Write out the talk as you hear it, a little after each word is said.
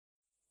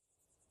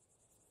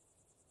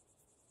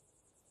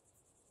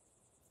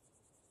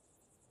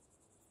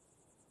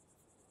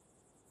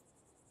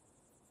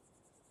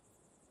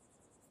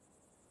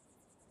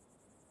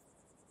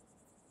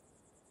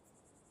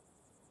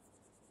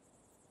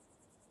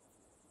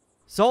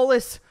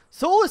Solus!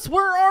 Solus,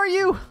 where are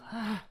you?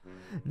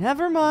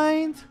 Never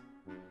mind.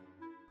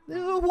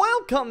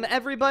 Welcome,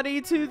 everybody,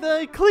 to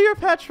the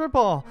Cleopatra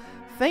Ball.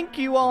 Thank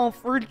you all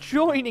for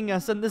joining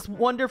us on this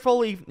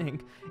wonderful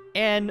evening.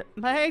 And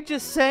may I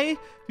just say,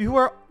 you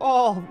are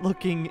all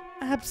looking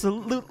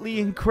absolutely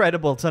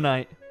incredible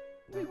tonight.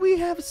 We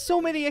have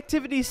so many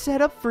activities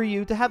set up for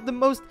you to have the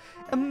most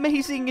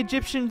amazing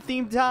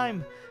Egyptian-themed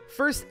time.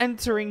 First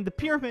entering the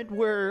pyramid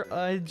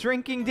where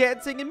drinking,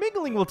 dancing, and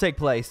mingling will take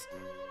place.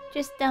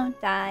 Just don't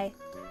die.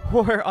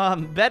 Or,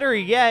 better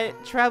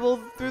yet, travel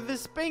through the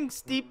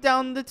Sphinx deep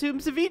down the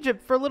tombs of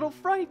Egypt for a little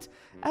fright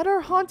at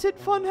our haunted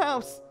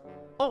funhouse.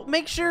 Oh,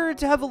 make sure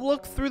to have a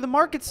look through the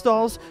market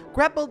stalls,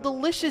 grab a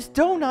delicious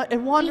donut,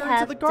 and wander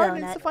into the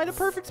gardens to find a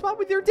perfect spot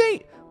with your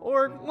date.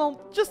 Or,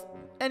 well, just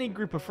any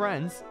group of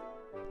friends.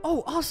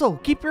 Oh, also,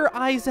 keep your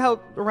eyes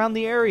out around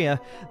the area.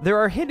 There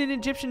are hidden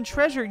Egyptian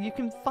treasure you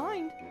can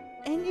find,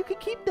 and you can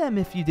keep them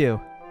if you do.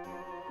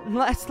 And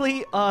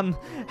lastly,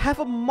 have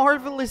a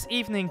marvelous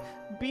evening.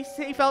 Be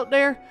safe out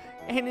there,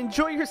 and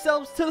enjoy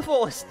yourselves to the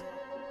fullest.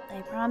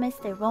 I promise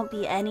there won't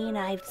be any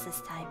knives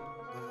this time.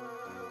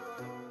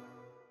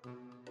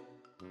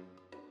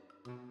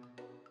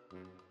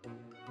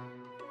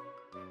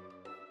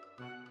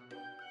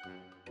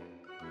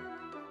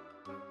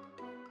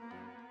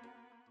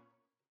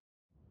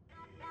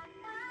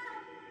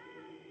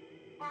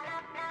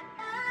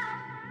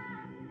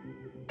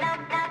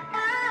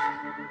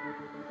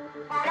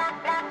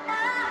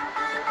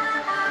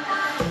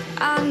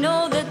 I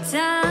know the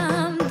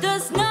time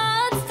does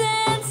not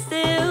stand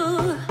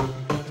still.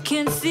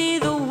 Can see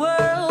the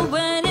world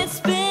when it's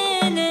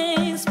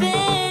spinning,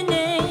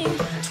 spinning.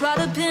 Try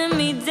to pin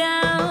me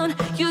down,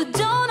 you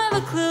don't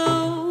have a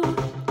clue.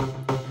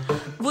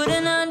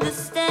 Wouldn't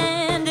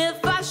understand if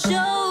I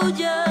showed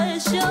you,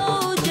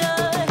 showed you.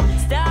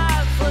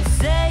 Stop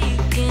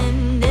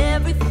forsaking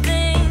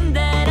everything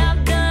that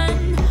I've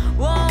done.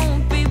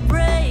 Won't be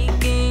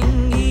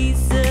breaking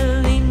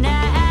easily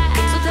now.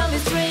 So tell me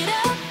straight up.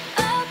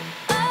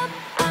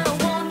 I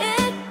don't want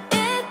it,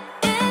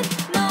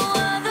 no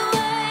other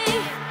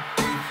way,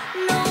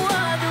 no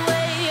other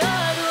way,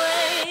 other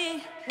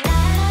way.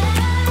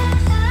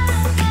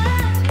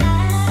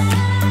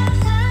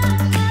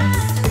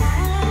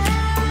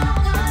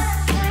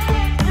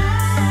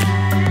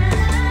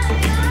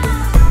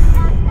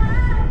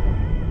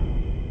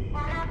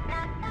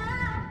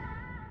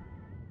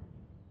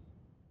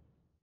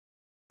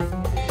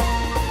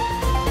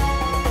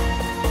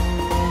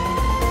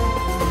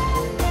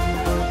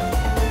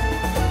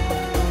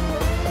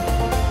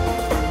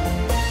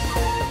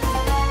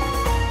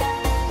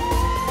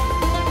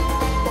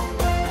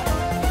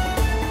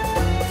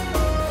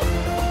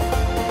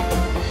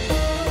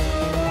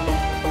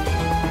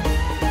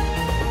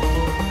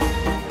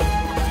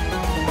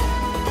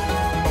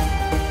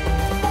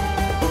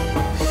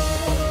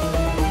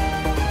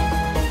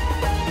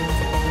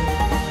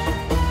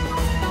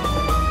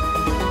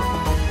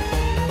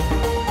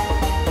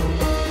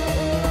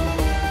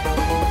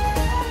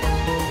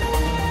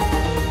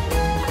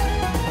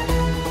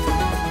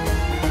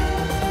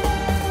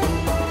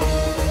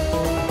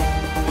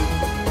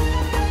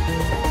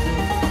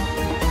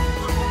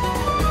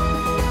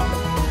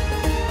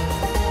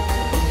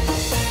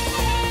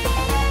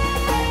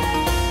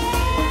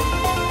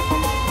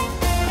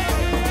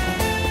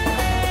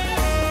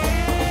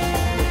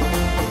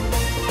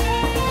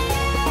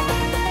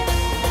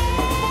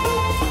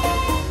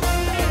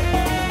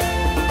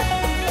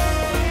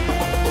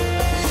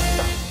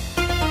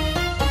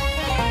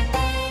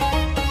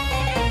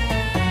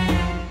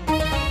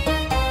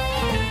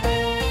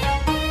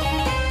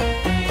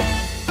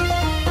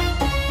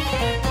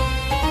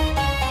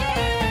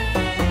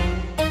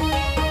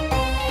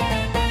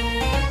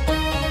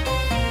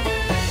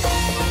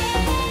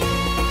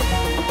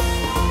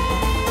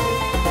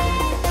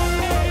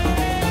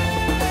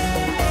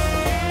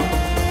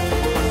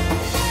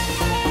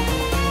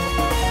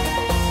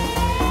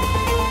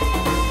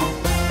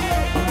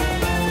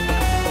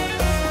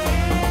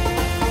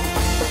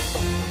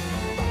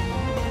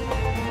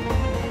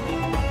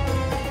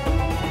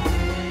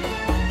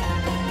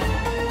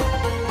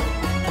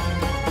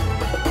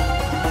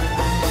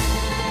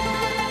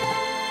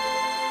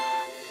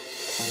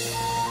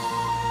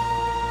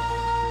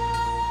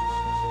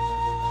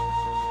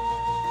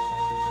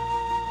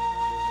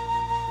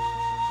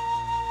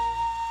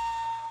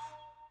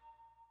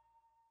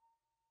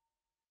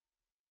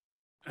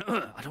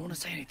 I don't want to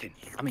say anything.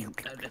 I mean,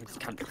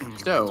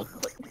 So,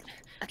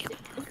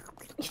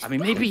 I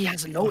mean, maybe he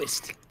hasn't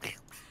noticed.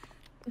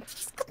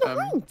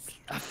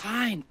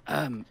 fine.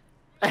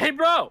 Hey,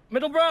 bro,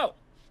 middle bro.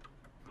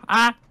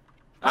 Hi.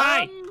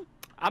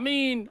 I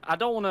mean, I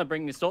don't want to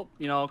bring this up,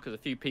 you know, because a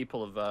few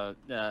people have,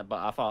 but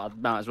I thought I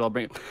might as well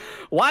bring it.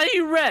 Why are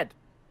you red?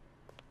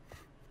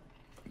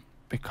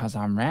 Because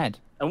I'm red.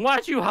 And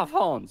why do you have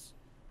horns?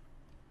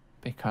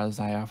 Because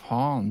I have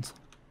horns.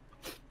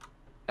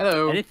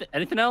 Hello.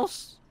 Anything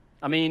else?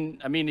 I mean,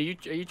 are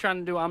you trying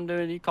to do what I'm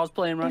doing? Are you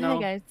cosplaying right now?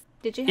 Hi guys.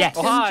 Did you have Yes,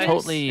 Oh, hi.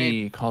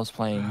 totally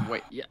cosplaying.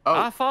 Wait. Yeah, Oh,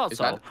 I thought is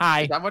so. that-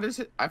 Hi. Is that what is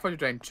it? I thought you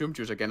drank tomb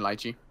juice again,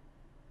 Lychee.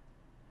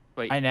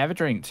 Wait. I never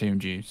drink tomb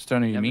juice.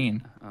 Don't know what you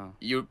mean. Oh.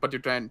 But you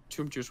drank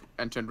tomb juice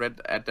and turned red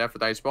at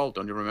Aphrodite's ball,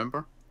 don't you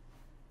remember?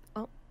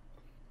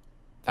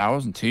 That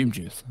wasn't tomb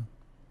juice.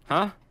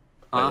 Huh?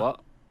 Wait, what?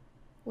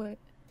 Wait.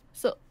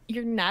 So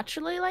you're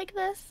naturally like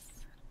this?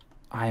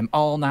 I'm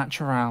all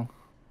natural.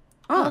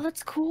 Oh,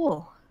 that's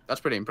cool.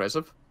 That's pretty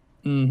impressive.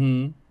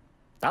 Mm-hmm.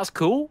 That's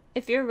cool.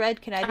 If you're red,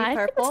 can I be I think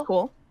purple? that's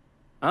cool.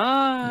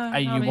 Ah.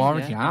 You I mean,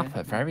 already yeah, are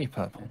yeah. very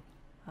purple.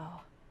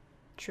 Oh,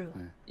 true.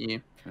 Yeah.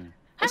 Hi,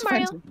 It's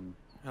Mario. fancy.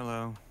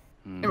 Hello.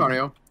 Hey,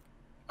 Mario.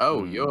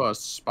 Oh, Hmm. you're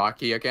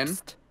Sparky again?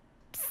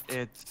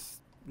 It's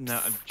no,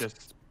 I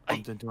just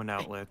bumped into an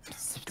outlet.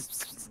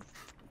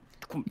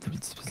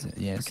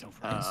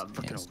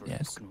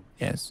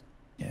 Yes.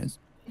 Yes.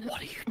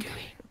 What are you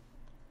doing?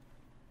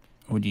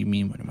 What do you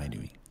mean? What am I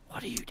doing?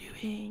 What are you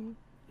doing?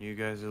 You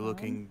guys are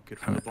looking good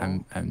for the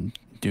ball. I'm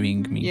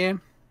doing me. Yeah. We'll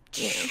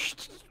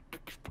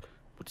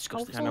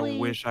discuss this. Kind of Hopefully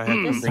wish I had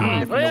this something one-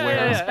 different Oh, to wear.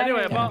 yeah. better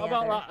Anyway, than about the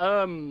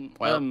that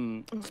Well-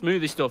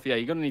 smoothie stuff. Yeah,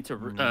 you're gonna need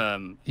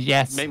to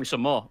Yes. make me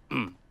some more.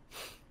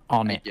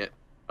 On it. Yeah.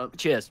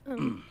 Cheers.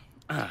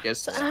 Yes.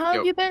 So how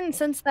have you been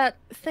since that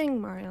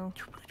thing, Mario?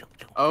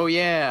 Oh,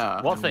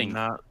 yeah. What I'm thing?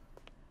 not-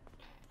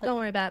 Don't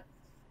worry about it.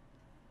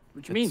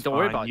 What do you mean? it's Don't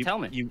worry fine. about it. You- Tell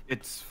me.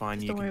 It's fine.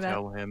 Just You don't can worry about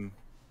tell him.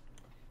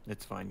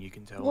 It's fine. You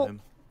can tell Well,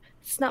 him.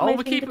 It's not Oh, my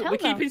we're thing to tell we're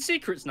about. keeping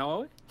secrets now, are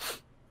we?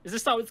 Is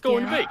this how it's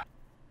going to Yeah. be?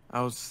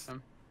 I was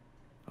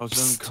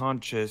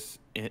unconscious.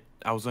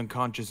 I was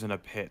unconscious in a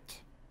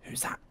pit.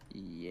 Who's that?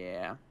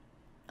 Yeah.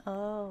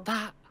 Oh.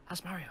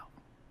 That's Mario.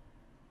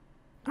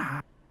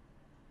 Well,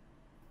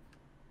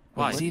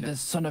 Why? is he the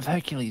son of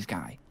Hercules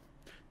guy?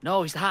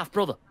 No, he's the half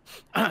brother.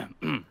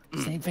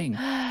 Same thing.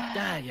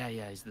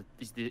 Yeah.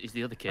 He's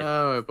the other kid.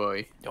 Oh,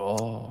 boy.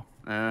 Oh,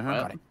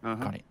 Uh-huh.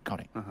 Well, got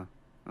it.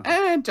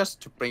 And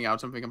just to bring out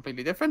something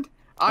completely different,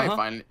 I Uh-huh.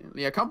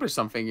 finally accomplished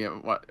something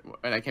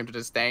when I came to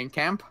this dang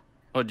camp.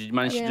 Oh, did you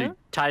manage Yeah. to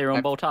tie your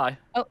own bow tie?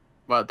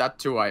 Well, that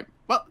too,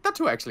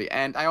 actually.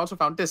 And I also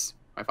found this,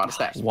 my father's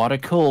stash. What a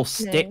cool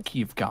stick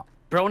you've got.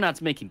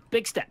 Bronad's making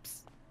big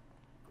steps.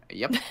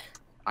 Yep.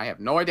 I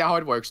have no idea how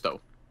it works, though.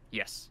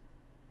 Yes.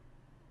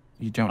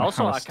 You don't know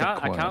Also, how a I stick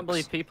can't works.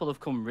 believe people have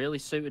come really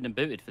suited and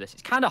booted for this.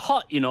 It's kind of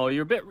hot, you know.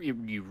 You're a bit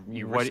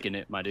you're What- risking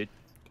it, my dude.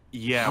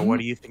 Yeah. What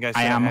do you think I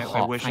said? am I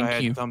hot, wish I thank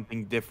had you.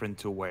 something different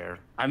to wear.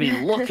 I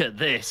mean, look at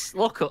this.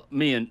 Look at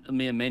me and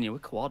Mania. We're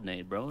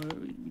coordinated, bro.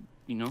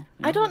 You know.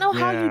 I don't know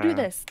how you do Yeah.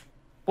 this.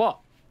 What?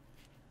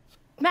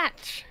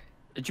 Match.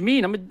 What do you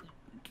mean?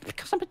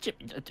 Because I'm a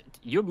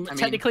gyp.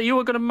 Technically, you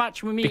were gonna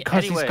match with me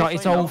Because anyway. he's got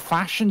his so, you know.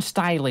 old-fashioned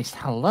stylist.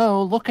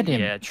 Hello, look at him.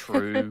 Yeah,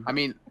 true. I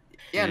mean,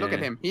 yeah, look at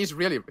Yeah. him.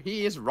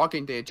 He is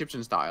rocking the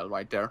Egyptian style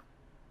right there.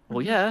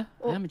 Well, yeah.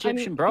 Well, I'm I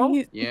Egyptian, mean, bro.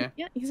 he's- Yeah.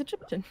 Yeah, he's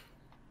Egyptian.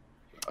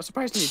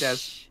 Surprisingly, he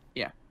does.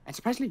 Yeah. And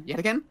surprisingly, yet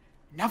again,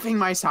 nothing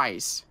my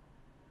size.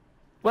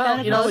 Well,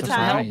 And you a know, bow it doesn't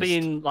tie. help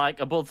being like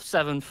above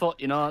 7 foot.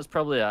 You know, that's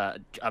probably a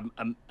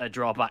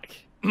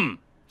drawback.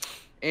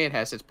 It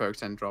has its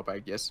perks and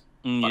drawback, yes.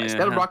 But I Yeah.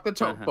 still rock the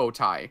Uh-huh. bow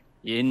tie.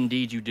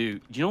 Indeed, you do.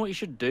 Do you know what you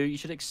should do? You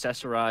should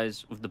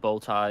accessorize with the bow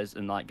ties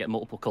and like get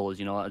multiple colors.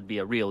 You know, that'd be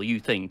a real you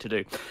thing to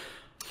do.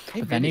 I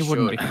But then he really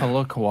wouldn't be should.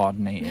 color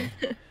coordinated.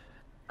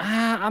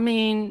 I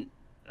mean,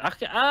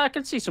 I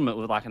could see something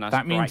with like a nice.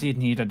 That means bright... he'd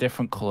need a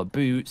different color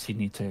boots. He'd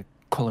need to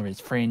color his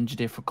fringe a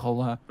different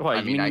color. What, I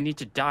you mean, mean I- you need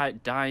to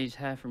dye his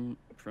hair from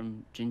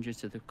ginger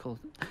to the color?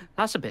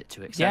 That's a bit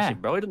too excessive,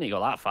 Yeah. bro. He doesn't need to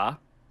go that far.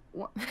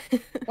 What?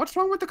 What's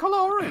wrong with the color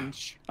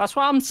orange? That's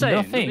what I'm saying.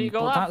 Doesn't need Nothing. to go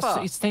But that that's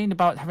far. it's saying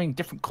about having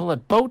different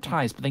colored bow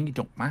ties, but then you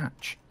don't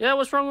match. Yeah,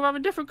 what's wrong with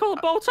having different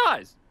colored bow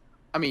ties?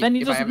 I mean, Then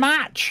it if I doesn't have-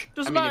 match.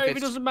 Doesn't I mean, matter if if it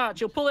it's- doesn't match.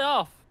 You'll pull it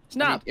off. I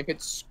Snap. mean, if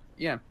it's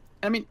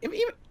I mean, if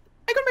even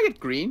I could make it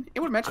green. It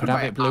would match Could with have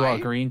my it blue eye. or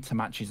green to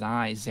match his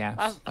eyes. Yes,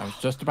 That's- I was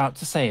just about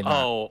to say that.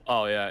 Oh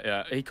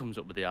yeah. He comes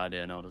up with the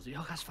idea now, does he?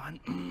 Oh, that's fine.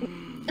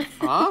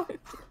 Huh?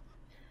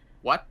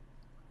 What?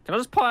 Can I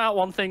just point out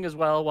one thing as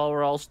well while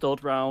we're all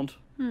stood round?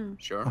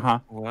 Sure. Uh-huh.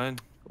 What?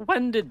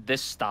 When did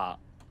this start?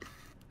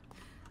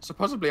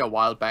 Supposedly a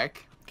while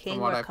back, King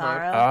from what I've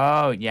heard.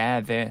 Rakara. Oh yeah,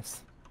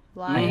 this.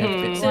 Why?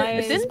 Mhm. Why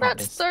It's is Didn't that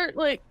madness. start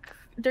like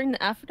during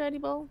the Aphrodite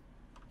ball?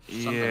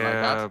 Something like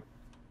Yeah. that.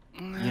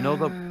 You know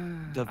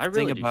the I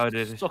thing really about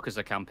it. suck as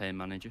a campaign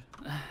manager.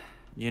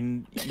 You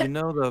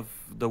know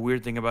the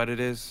weird thing about it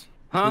is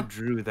Huh? who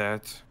drew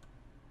that?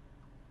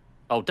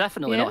 Oh,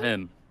 definitely Yeah? not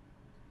him.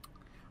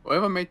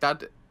 Whoever made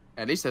that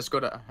at least has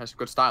good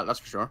style. That's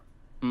for sure.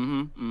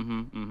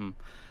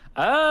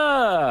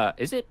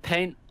 Is it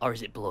paint or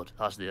is it blood?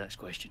 That's the next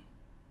question.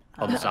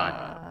 On the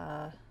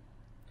side.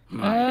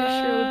 Pretty sure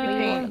it would be Well,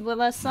 paint. well,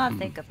 let's not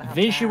think about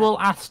Visual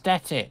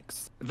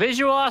aesthetics.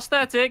 Visual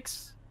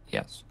aesthetics.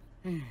 Yes.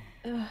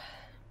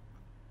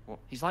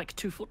 He's like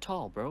 2 foot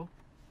tall, bro.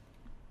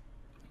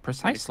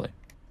 Precisely.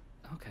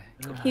 Okay.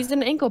 Good. He's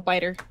an ankle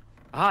biter.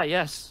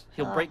 Yes.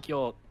 He'll break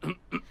your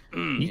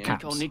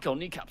Kneecaps. Nico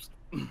kneecaps.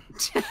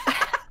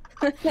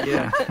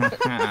 Yeah.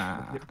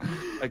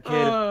 A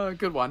kid.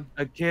 Good one.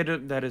 A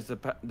kid that is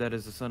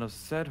the son of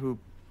Set who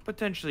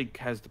potentially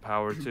has the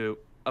power to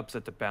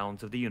upset the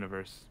balance of the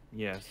universe.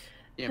 Yes.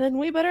 Yeah. Then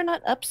we better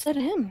not upset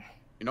him.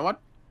 You know what?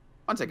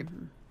 1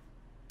 second.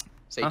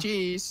 Say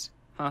cheese.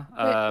 Huh?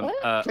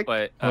 Click.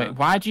 Wait. Wait,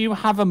 why do you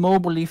have a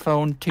mobile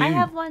phone too? I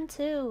have one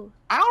too.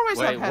 I always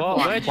Wait, have had what?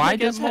 one. Where did Why you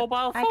get does it-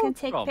 mobile phone I can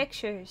take from?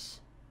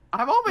 pictures.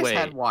 I've always Wait.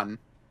 had one.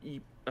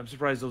 I'm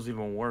surprised those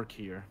even work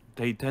here.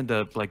 They tend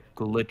to like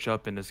glitch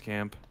up in this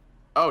camp.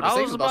 Oh, the I was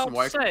signal doesn't about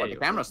work, to but say. the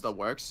camera still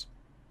works.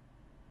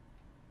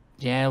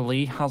 Yeah,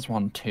 Lee has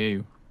one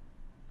too.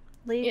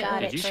 Lee Yeah, got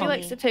Did it you for she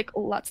likes me. to take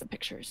lots of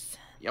pictures.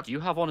 Do you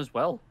have one as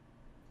well?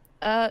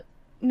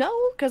 No,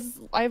 because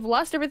I've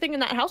lost everything in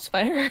that house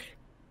fire.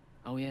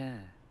 Oh yeah.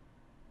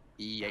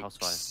 Yikes.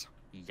 Housefire.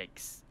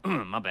 Yikes.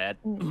 My bad.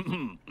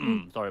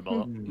 Sorry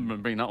about that.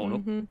 Mm. Bring that one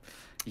up. Mhm.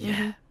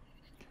 Yeah.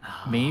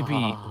 Maybe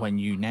when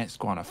you next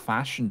go on a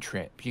fashion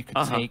trip, you could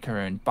Uh-huh. take her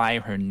and buy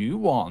her new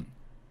one.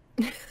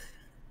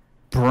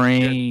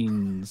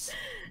 Brains.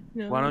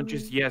 Why don't you?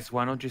 Yes.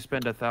 Why don't you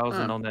spend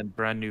 1,000 Huh. on that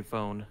brand new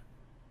phone?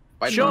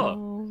 By the- Sure.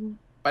 No.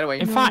 By the way,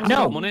 In fact, I've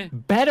got no. money.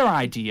 Better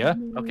idea.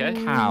 Okay.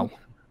 Cow.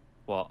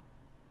 What?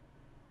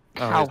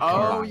 Cow.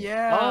 oh Bank.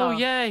 yeah. Oh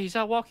yeah, he's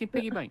our walking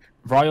piggy bank.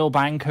 Royal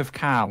Bank of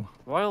Cow.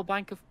 Royal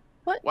Bank of.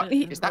 What? What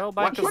He- is that? Royal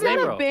What Bank of is He's not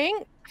that? Neighbor. a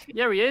bank.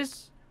 Yeah, he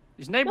is.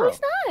 He's No, neighbor.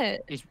 he's not.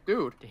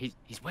 Dude,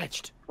 He's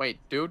wedged. wait,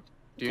 dude.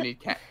 Do you need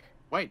cash?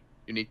 Wait,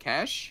 you need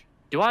cash?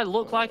 Do I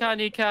look like I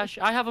need cash?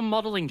 I have a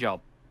modeling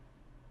job.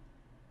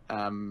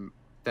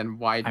 Then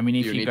why I mean, do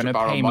if you you're need to gonna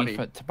borrow pay money?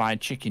 me to buy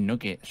chicken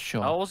nuggets,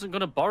 sure. I wasn't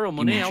gonna borrow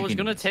money. me I was chicken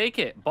gonna nuggets. take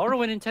it.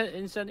 Borrowing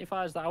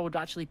incentivized that I would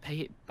actually pay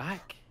it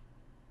back.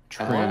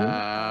 True.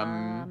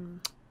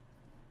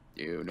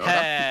 You know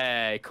that?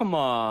 Hey, come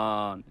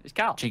on. It's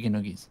Cal. Chicken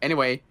nuggets.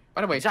 Anyway,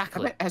 by the way,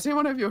 Exactly. has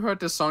anyone of you heard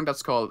this song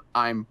that's called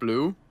 "I'm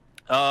Blue"?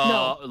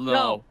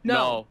 No.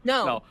 No.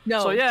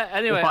 So yeah,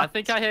 anyway, I What?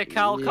 think I hear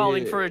Cal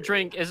calling for a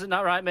drink. Isn't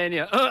that right,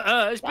 Mania?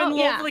 It's been Oh,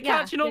 yeah, lovely yeah,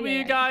 catching up yeah, with you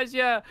yeah. guys.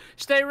 Yeah.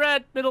 Stay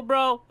red, middle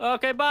bro.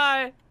 Okay,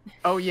 bye.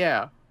 Oh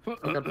yeah,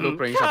 that Blue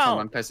brings up Cal. some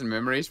unpleasant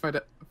memories for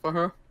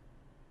her.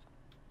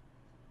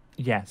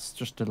 Yes,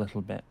 just a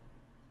little bit.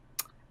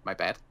 My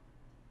bad.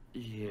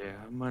 Yeah.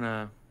 I'm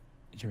gonna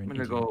You're an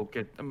idiot.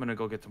 I'm gonna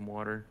go get some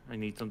water. I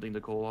need something to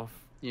cool off.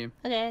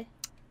 Okay.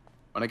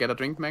 Wanna get a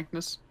drink,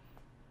 Magnus?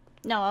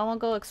 No, I won't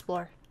go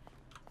explore.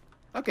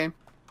 Okay.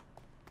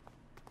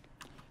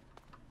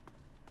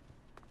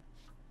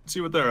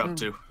 See what they're up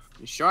to.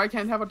 You sure I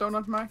can't have a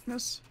donut,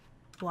 Magnus?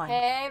 One.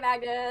 Hey,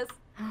 Magnus.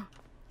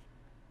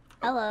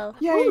 Hello.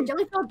 Yay! Ooh,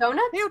 jelly-filled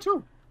donuts? You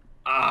too.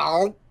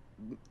 Ow!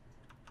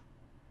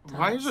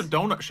 Why is there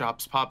donut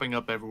shops popping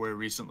up everywhere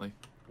recently?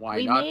 Why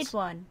We not? made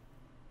one.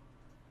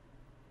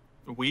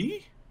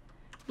 We?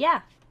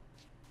 Yeah.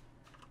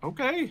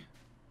 Okay.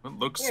 It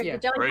looks Here, Yeah,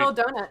 the jelly-filled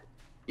donut.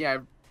 Yeah,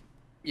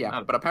 yeah,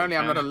 Not a but apparently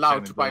big I'm not fan of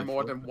allowed to buy jelly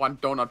more filled. than one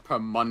donut per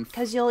month.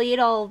 Because you'll eat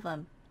all of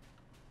them.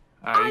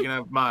 Alright, you can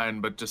have mine,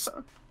 but just,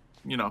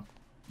 you know,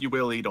 you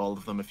will eat all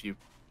of them if you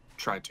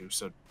try to,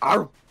 so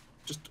Ow!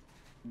 just...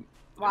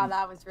 Wow,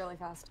 that was really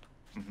fast.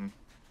 hmm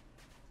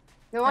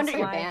No wonder That's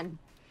you're why. banned.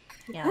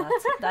 Yeah,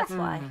 that's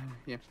why.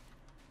 Yeah.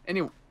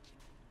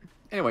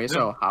 Anyway,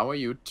 so how are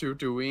you two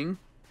doing?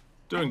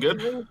 Doing good.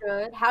 Doing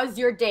good. How's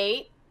your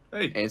date?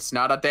 Hey, It's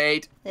not a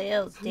date.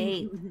 They'll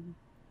date.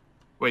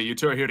 wait, you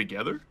two are here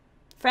together?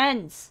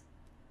 Friends.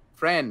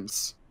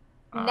 Friends.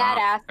 Nat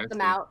I asked them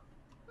see. out.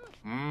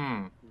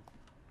 Hmm.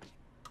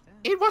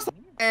 It was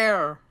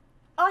air.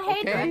 Oh,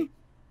 hey, Okay. Dren.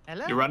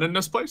 Hello. You running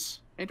this place?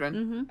 Hey, Dren.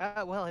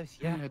 Mm-hmm. Well,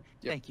 yeah. Yeah,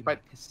 Thank you, but-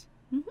 Marcus.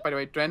 By the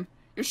way, Dren,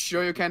 you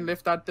sure you can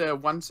lift that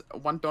one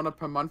donut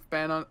per month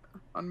ban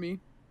on me?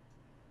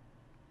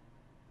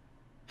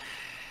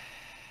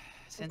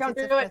 Since Don't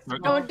it's a do it. festival,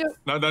 Don't do it.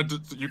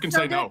 No, you can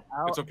say no.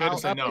 I'll- It's okay to I'll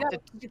say up no.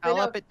 it to- I'll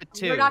up it to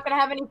 2. We're not going to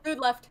have any food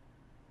left.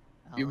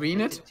 You I'll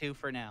mean up it? to 2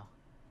 for now.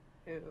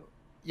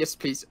 Yes,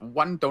 please.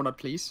 One donut,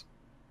 please.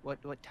 What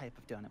type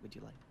of donut would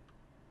you like?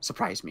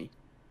 Surprise me.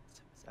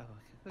 Oh,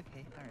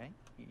 okay, all right.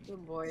 Here you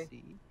Good boy.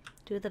 see.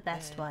 Do the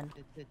best one.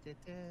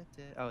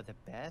 Oh, the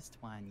best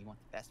one. You want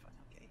the best one?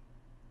 Okay.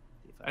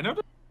 See if I know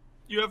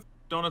you have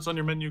donuts on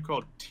your menu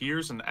called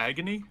Tears and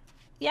Agony.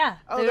 Yeah,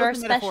 Oh, there those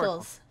are are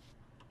metaphorical. specials.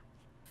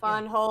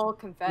 Fun hole,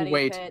 confetti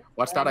Wait, pit.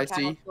 what's that I and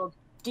see? castle,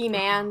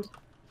 Demand.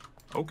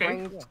 Okay.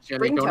 Spring, Jelly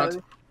spring donut. toast.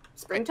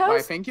 Spring Why,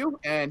 toast? thank you.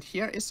 And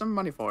here is some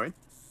money for it.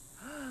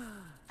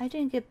 I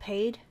didn't get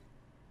paid.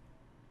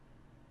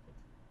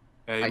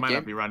 You I might get-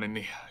 not be running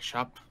the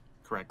shop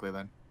correctly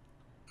then.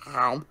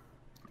 Ow.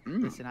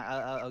 Listen,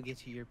 I'll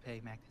get you your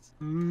pay, Magnus.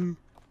 Mm.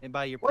 And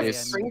by your What's pay, I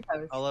This- mean spring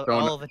toast? all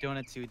Donut. of the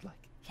donuts you'd like.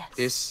 Yes.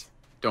 This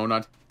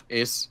donut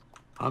is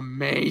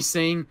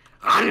amazing.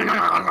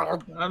 No,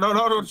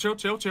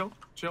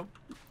 chill.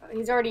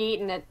 He's already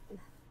eaten it.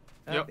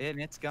 Oh, Yep.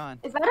 and it's gone.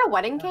 Is that a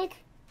wedding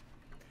cake?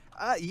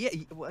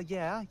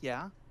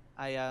 Yeah.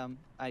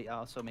 I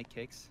also make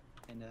cakes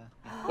and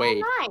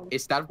Wait, Oh, nice.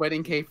 is that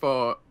wedding cake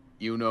for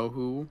you know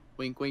who.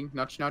 Wink, wink,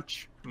 nudge,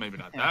 nudge. Maybe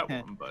not that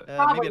one, but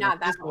Probably maybe not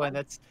this that one.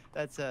 one.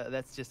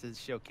 That's just a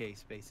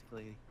showcase,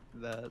 basically.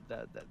 The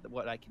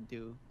what I can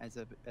do as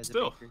a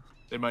still, baker.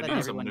 they might Let need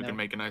everyone someone who know. can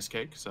make a nice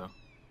cake. So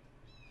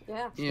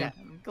Yeah. Yeah.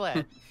 I'm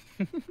glad.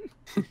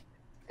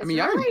 I mean,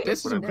 really- this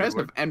is Whatever, impressive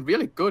whatever. and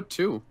really good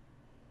too.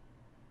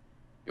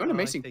 You're an Oh,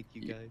 amazing. Thank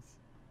you guys.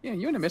 Yeah,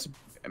 you're an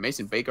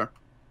amazing baker.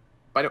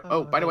 By the by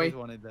I the way, always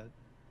wanted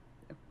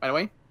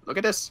that. look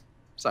at this,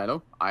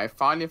 Silo. I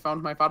finally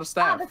found my father's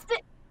Ah, staff. the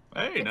stick.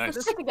 hey, It's nice.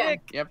 the stick again.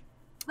 Yep.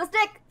 The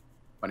stick.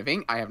 Funny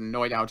thing, I have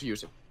no idea how to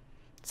use it.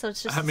 So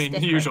it's just. I a mean,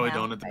 stick you right usually now,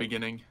 don't at the right?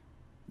 beginning.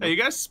 Hey, you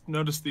guys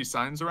notice these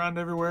signs around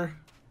everywhere?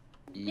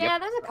 Yeah,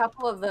 there's a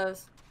couple of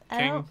those. I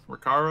King, don't.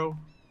 Recaro.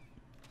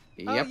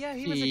 Oh Yep. yeah,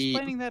 he was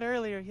explaining that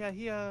earlier. Yeah,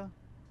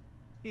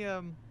 he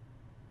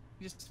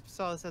just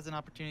saw this as an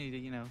opportunity to,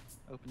 you know,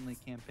 openly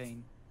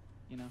campaign,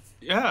 you know.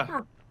 Yeah.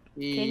 Huh.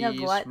 King of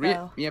He's what,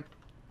 though? Yep.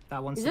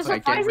 That one's He's just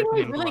supposed to be written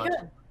surprisingly in really blood.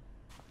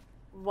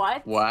 good.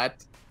 What?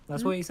 What?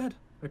 That's what he said.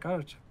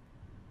 Ricardo.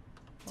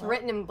 It's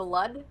written in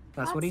blood.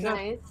 That's what he said.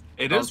 Nice.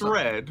 It is Also-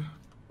 red.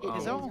 It Um,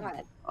 is own.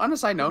 red. On a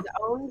side note, His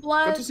own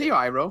blood. good to see you,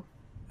 Iroh.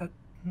 See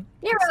you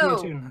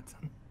Nero. too,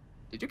 Nathan.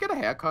 Did you get a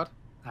haircut?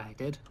 I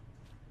did.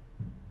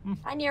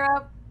 Hi,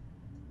 Nero.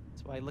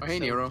 That's why it looks hey,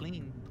 so Nero.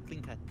 clean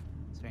cut.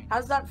 It's very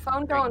How's that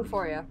phone going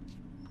for you?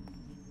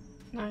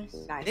 Nice.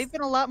 Nice. They've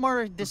been a lot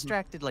more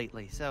distracted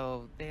lately,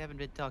 so they haven't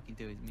been talking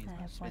to me as I much.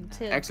 have It's one been,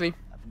 too. Actually,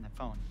 up in that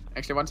phone.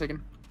 1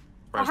 second.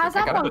 Oh, how's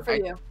that I gotta going for I-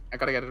 you? I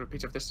gotta get a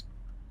picture of this.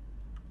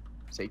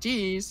 Say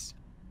cheese.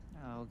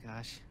 Oh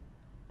gosh.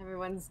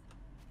 Everyone's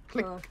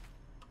Click.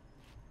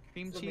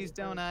 Cream Somebody cheese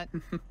said it.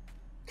 donut.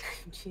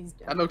 Cheese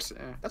That looks.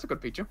 That's a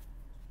good picture.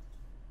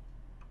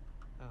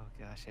 Oh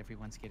gosh,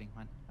 everyone's getting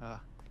one.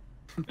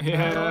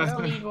 Yeah.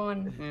 I need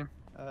one.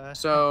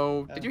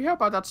 So, did you hear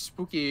about that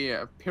spooky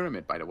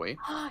pyramid, by the way?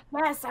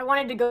 Yes, I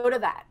wanted to go to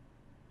that.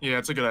 Yeah,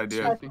 it's a good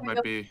idea. So, It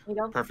might be you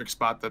know, a perfect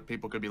spot that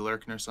people could be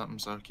lurking or something,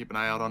 so keep an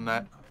eye out on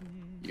that.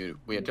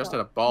 We are just go.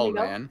 at a ball, Can we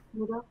go? man.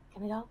 Can we go?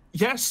 Can we go?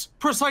 Yes,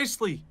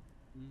 precisely.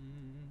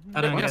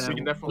 I don't Yes, get we it.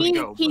 can definitely He's,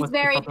 go. he's What's the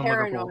very problem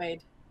with the ball?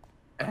 paranoid.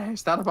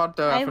 Is that about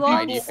the I for won't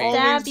tiny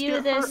stab things?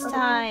 you this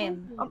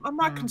time. I'm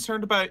not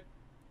concerned about.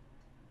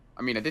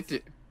 I mean, I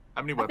did.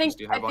 How many I weapons think-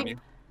 do you I have on think-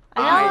 you?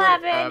 I don't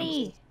have um,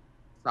 any.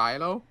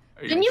 Silo.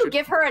 Are Didn't you should-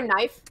 give her a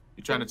knife?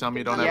 You trying to tell me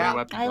you don't Yeah. have any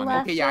weapons I on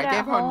left Okay, yeah, it I at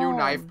gave her a new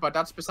knife, home. but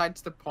that's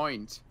besides the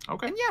point. you?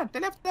 Okay. And yeah, they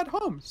left it at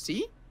home.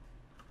 See?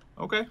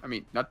 Okay. I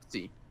mean, not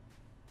see.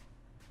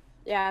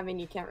 Yeah, I mean,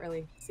 you can't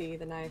really see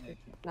the knife if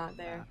it's not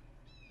there.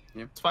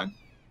 It's fine.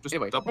 Just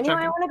Anyway. double Anyway, I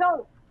checking. want to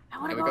go. I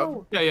want to There we go.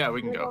 go. Yeah, yeah, we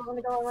I can go. want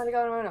to go. I want to go.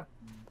 I want to go.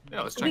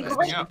 Yeah, let's It'd be check this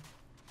great. thing out.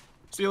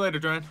 See you later,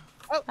 Dran.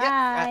 Oh, Bye.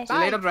 yeah. See you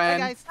later, Bye, Dran.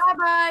 guys. Bye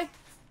bye.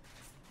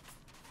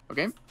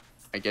 Okay.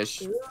 I guess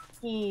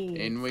Spooky.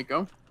 in we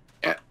go.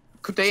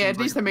 Could they Seems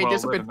at least like have made well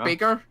this a lit bit enough.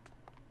 bigger?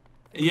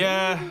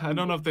 Yeah, I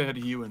don't know if they had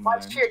you in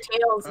Watch mind. your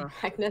tails, Oh.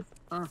 Magnus.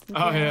 Oh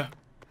yeah.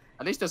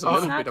 At least there's a Oh,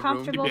 It's little not bit of room.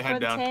 comfortable your head for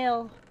the down.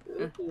 tail.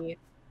 Spooky.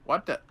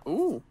 What the?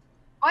 Ooh.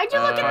 Why'd you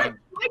look in Uh, the?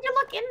 Why'd you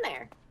look in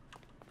there?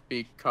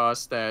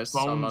 Because there's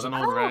some Bones and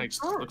other... old Oh, rags.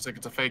 oh. Looks like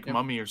it's a fake Yeah.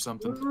 mummy or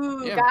something.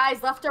 Ooh, Yeah.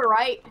 guys, left or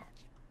right?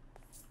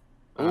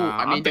 Ooh, I mean,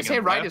 I'm they thinking say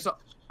right left. is...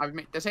 I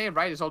mean, they say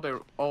right is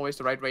always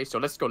the right way, so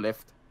let's go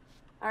left.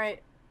 All right.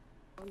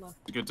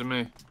 Good to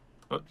me.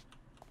 But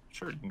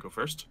sure, you can go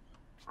first.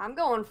 I'm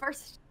going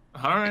first.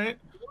 All right.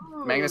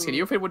 Magnus, can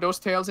you fit with those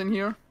tails in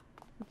here?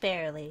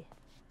 Barely.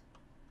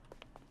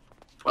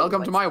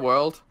 Welcome to what's my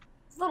world.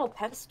 This little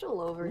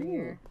pedestal over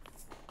here.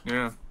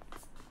 Yeah.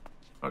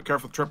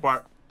 Careful,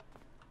 tripwire.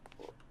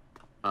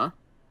 Huh?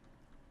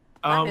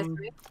 Magnus, Um,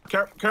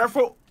 right?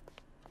 careful.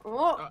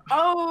 Oh,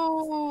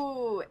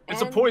 oh!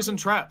 It's a and poison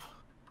trap.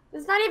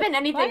 There's not even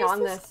anything Why is on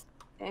this- this.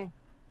 Okay.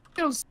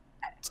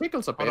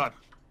 Tickles a bit. Hold on.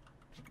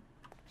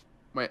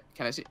 Wait,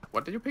 can I see?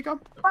 What did you pick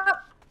up?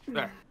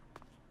 There.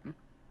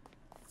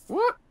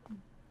 What?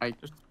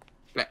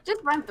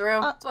 Just run through.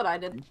 Oh. That's what I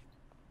did.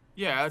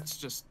 Yeah, it's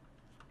just.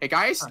 Hey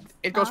guys,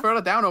 it goes Huh?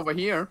 further down over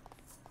here.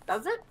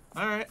 Does it?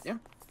 All right.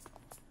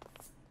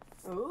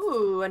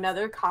 Ooh,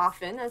 another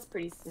coffin. That's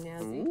pretty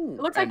snazzy. Ooh,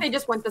 It looks like and- they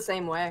just went the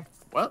same way.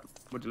 Well,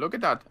 would you look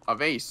at that? A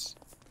vase.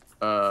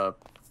 I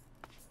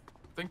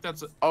think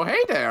that's it. Oh, hey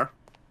there.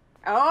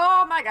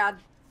 Oh my god.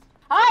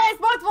 Oh,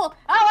 it's multiple!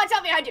 Oh, watch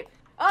out behind you!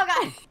 Oh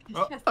god!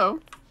 Oh. Oh,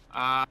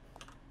 Uh,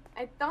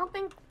 I don't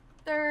think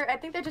they're... I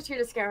think they're just here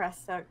to scare us,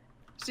 so...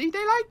 see,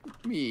 they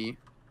like me.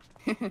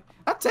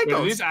 That tickles. wait,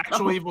 are these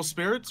actual No. evil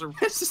spirits, or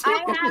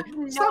Stop I have it.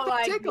 no Stop it,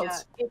 idea.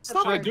 tickles. It's a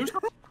Stop should I bird. do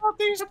something about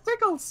these? It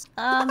tickles.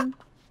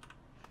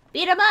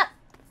 Beat them up.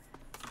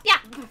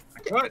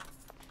 What?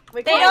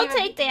 We They can't don't even-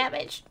 take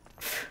damage.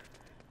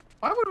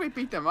 Why would we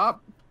beat them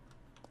up?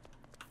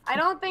 I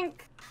don't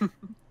think...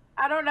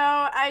 I don't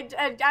know.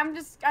 I'm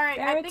just... Alright,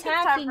 I They're think it's time for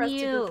us attacking to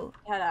you.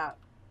 just head out.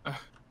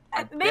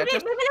 they're Maybe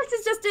just- this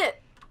is just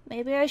it.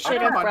 Maybe I should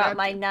come have on, brought Dad.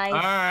 my knife. All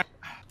right.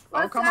 Oh,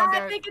 Let's, come on, I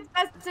Dad. think it's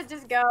best to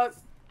just go.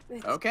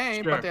 Okay,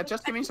 Sure. but they're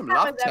just giving some That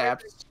love was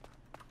everything. taps.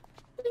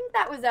 I think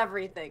that was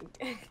everything.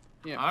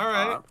 Yeah. All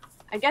right.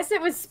 I guess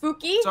it was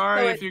spooky.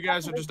 Sorry so if you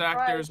guys are definitely just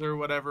surprised. actors or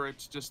whatever.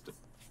 It's just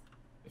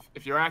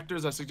if you're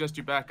actors, I suggest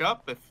you back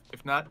up.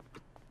 If not,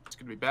 it's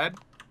gonna be bad.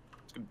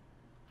 It's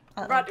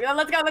gonna... Right,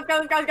 let's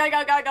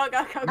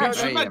go.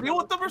 Shouldn't I deal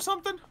with them or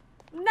something?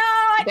 No,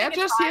 I They're think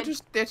just it's here fine.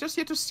 to they're just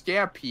here to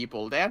scare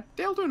people.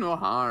 They'll do no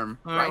harm.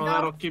 Right? Well,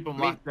 that'll keep them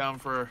locked down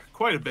for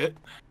quite a bit.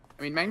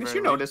 I mean, Magnus, Very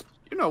you know well. this.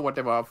 You know what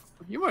they were.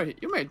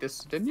 You made this,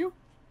 didn't you?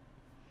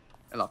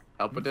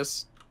 Help with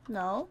this.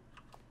 No.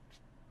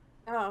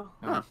 Oh.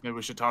 Maybe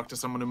we should talk to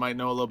someone who might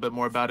know a little bit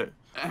more about it.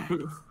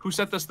 Who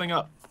set this thing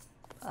up?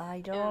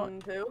 I don't.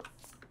 And who?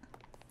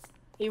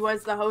 He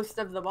was the host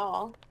of the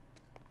ball.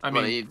 I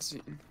mean, Well, it's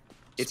supposed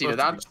either to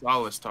that. be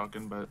Solace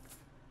talking, but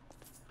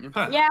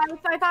huh. Yeah,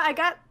 I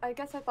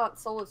guess I thought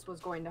Solus was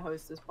going to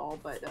host this ball,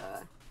 but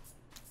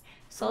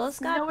Solus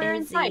got nowhere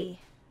in sight.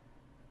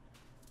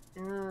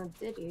 busy.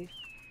 Did he?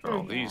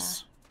 Oh,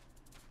 these.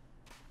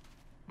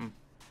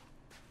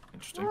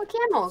 Interesting. Oh,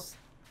 camels.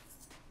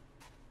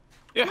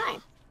 Yeah. Nice.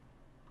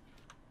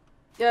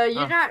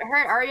 You're not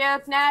hurt, are you,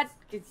 Nad?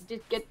 Cause you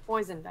did get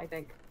poisoned, I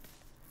think.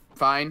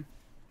 Fine.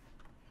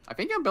 I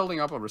think I'm building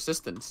up a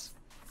resistance.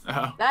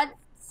 That's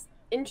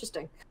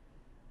interesting.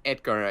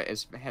 Edgar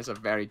has a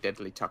very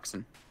deadly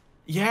toxin.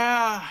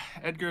 Yeah,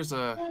 Edgar's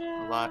a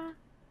lot.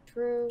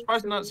 True.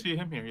 Surprised to not see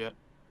him here yet.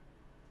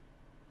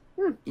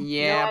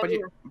 Yeah, No but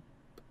idea.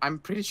 I'm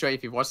pretty sure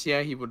if he was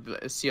here, he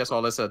would see us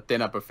all as a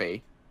dinner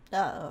buffet.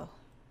 Uh-oh.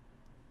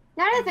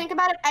 Now that I think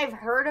about it, I've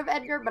heard of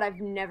Edgar, but I've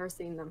never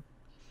seen them.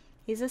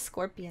 He's a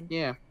scorpion.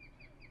 Yeah.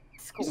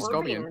 Scorpion. He's a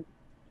scorpion.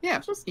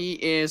 Yeah, he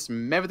is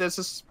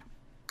Mevedith's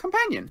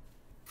companion,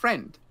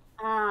 friend.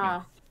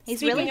 He's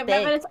Speaking really of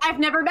big. Mevedith, I've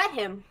never met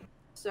him.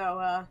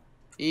 So,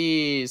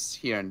 He's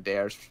here and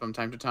there from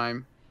time to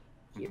time.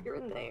 here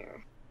and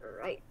there.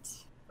 Right.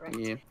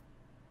 Yeah.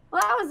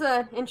 Well, that was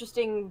a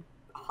interesting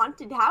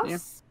haunted house. Yeah.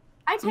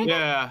 I take it.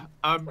 Yeah,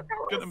 I'm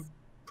gonna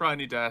probably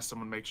need to ask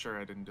someone to make sure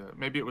I didn't do it.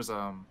 Maybe it was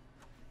Impu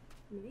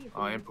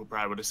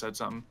probably would have said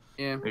something.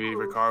 Yeah. Maybe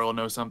Ricaro will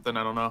know something.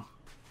 I don't know.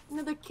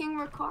 Another King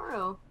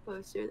Ricaro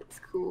poster. That's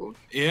cool.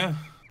 Yeah,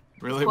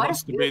 really Quite a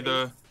wants to few be of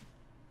the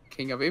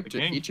King of Egypt.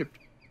 king. Egypt.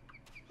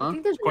 I Huh?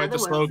 think there's Quite the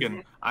another one.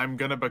 slogan. I'm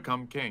gonna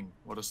become king.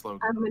 What a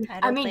slogan.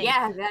 I mean,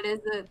 yeah, that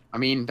is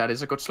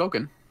a good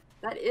slogan.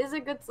 a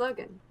good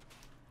slogan.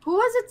 Who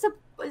was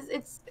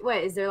it?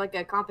 Wait, is there like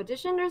a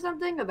competition or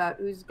something about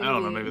who's I gonna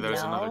don't know. be? Maybe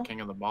there's another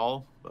king of the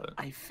ball, but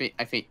I think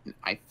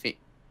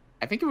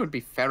it would be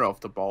Pharaoh of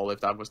the ball if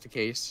that was the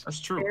case. That's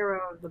true.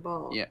 Pharaoh of the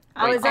ball. Yeah.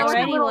 Oh, Wait, is that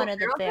Already like one of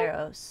the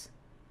pharaohs.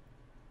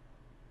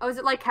 Oh, is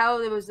it like how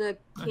there was the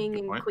king good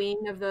and point.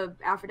 queen of the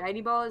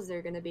Aphrodite ball? Is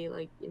there gonna be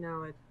like,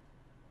 a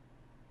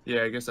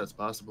Yeah, I guess that's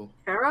possible.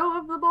 pharaoh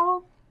of the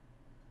ball?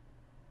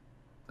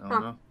 I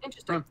don't know.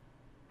 Interesting.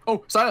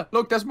 Oh, Sila,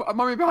 look, there's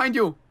mommy behind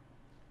you.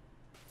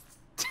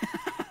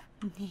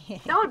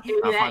 Don't do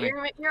Not that. funny.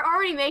 You're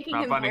already making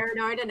Not him funny.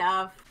 paranoid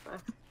enough.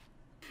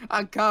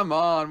 Come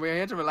on, we're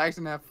here to relax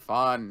and have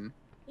fun.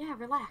 Yeah,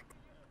 relax.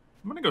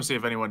 I'm gonna go see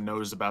if anyone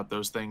knows about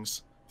those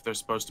things, if they're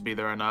supposed to be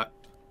there or not.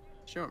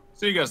 Sure.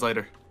 See you guys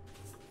later.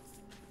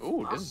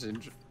 Oh, this is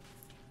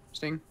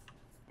interesting.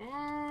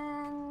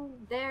 And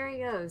there he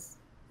goes.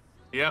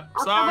 Yep.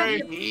 I'll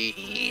Sorry. come with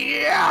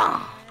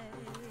Yeah.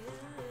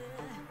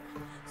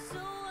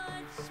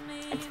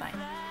 It's fine.